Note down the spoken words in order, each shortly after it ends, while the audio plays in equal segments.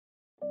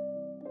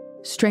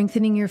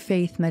Strengthening your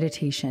faith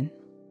meditation.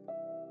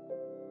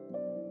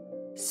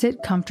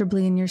 Sit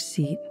comfortably in your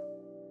seat.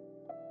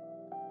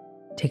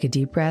 Take a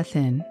deep breath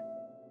in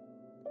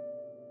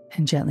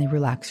and gently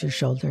relax your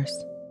shoulders.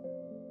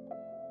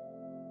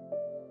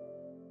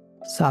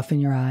 Soften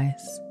your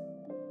eyes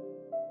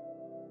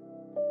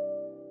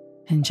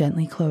and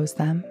gently close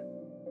them.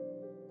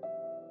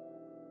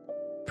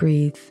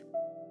 Breathe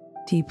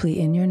deeply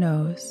in your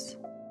nose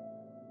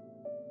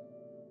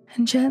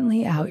and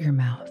gently out your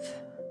mouth.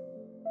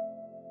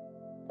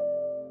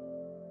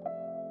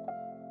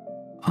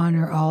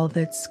 Honor all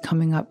that's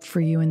coming up for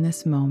you in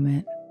this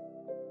moment.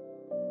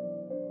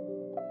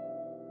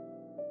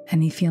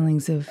 Any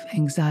feelings of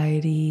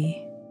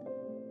anxiety,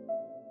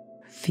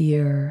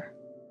 fear,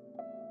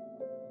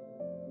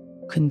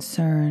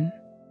 concern,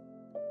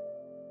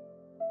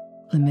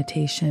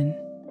 limitation.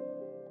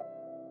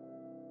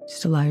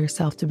 Just allow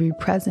yourself to be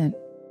present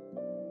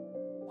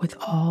with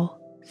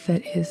all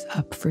that is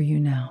up for you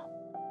now.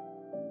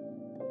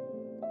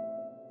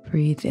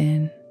 Breathe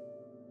in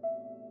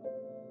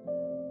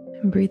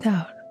and breathe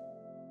out.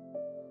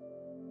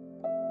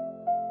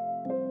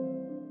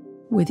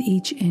 With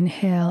each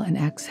inhale and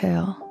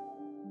exhale,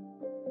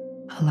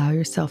 allow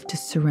yourself to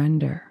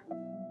surrender,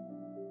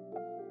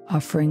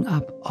 offering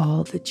up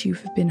all that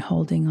you've been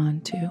holding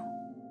on to.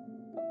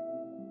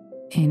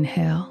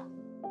 Inhale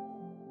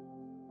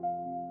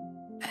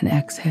and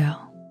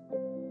exhale.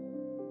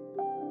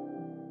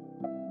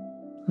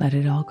 Let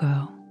it all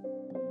go.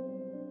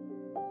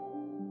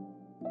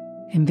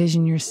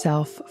 Envision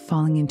yourself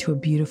falling into a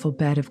beautiful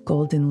bed of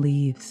golden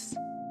leaves,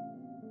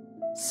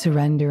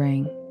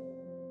 surrendering,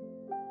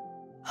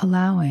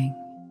 allowing,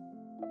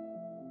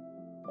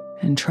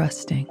 and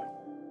trusting.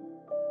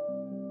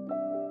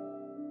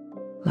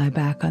 Lie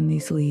back on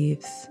these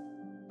leaves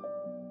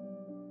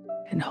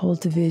and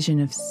hold a vision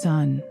of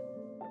sun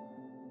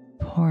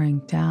pouring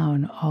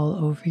down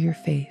all over your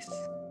face.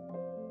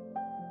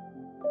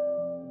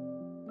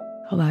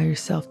 Allow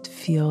yourself to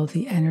feel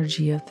the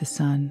energy of the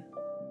sun,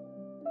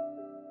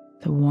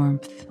 the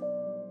warmth.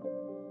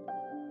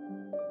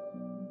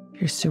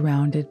 You're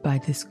surrounded by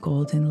this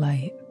golden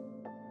light,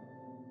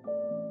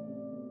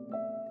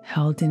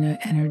 held in an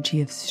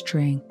energy of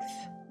strength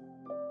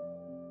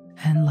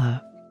and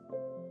love.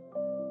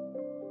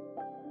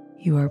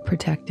 You are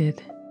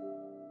protected.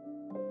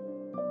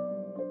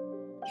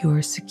 You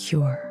are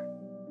secure.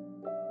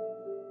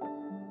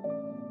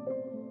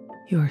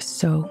 You are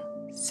so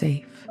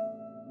safe.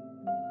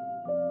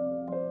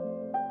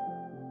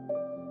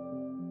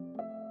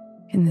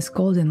 In this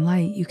golden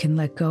light, you can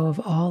let go of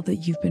all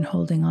that you've been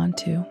holding on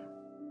to.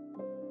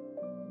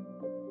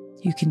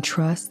 You can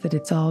trust that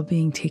it's all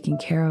being taken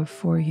care of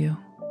for you.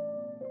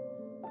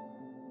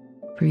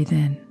 Breathe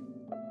in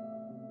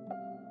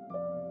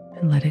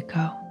and let it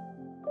go.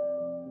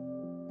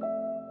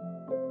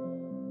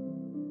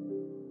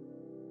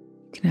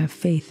 You can have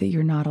faith that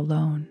you're not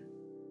alone.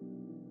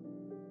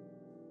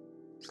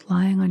 Just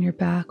lying on your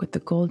back with the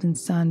golden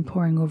sun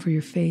pouring over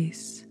your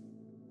face.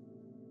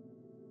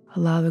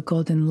 Allow the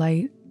golden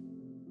light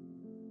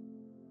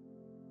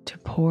to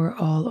pour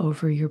all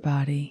over your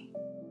body,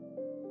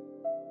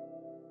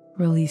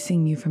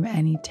 releasing you from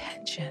any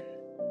tension,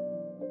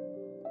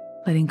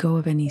 letting go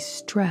of any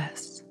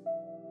stress,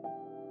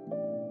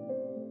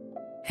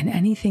 and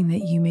anything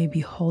that you may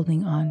be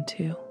holding on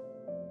to.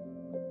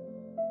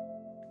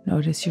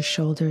 Notice your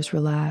shoulders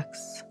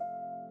relax,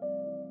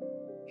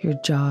 your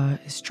jaw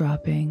is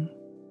dropping,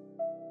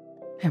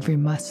 every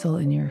muscle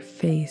in your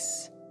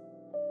face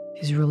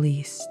is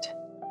released.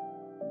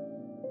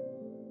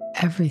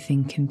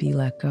 Everything can be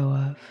let go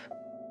of.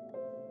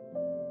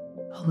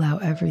 Allow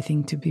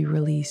everything to be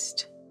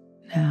released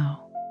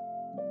now.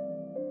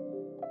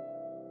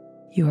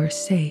 You are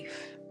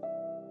safe.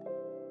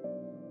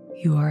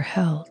 You are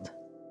held.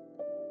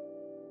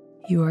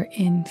 You are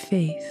in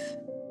faith.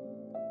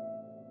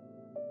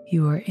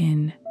 You are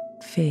in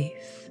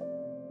faith.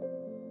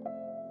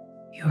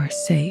 You are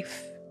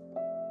safe.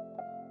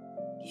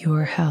 You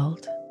are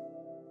held.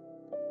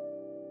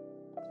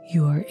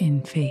 You are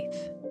in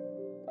faith.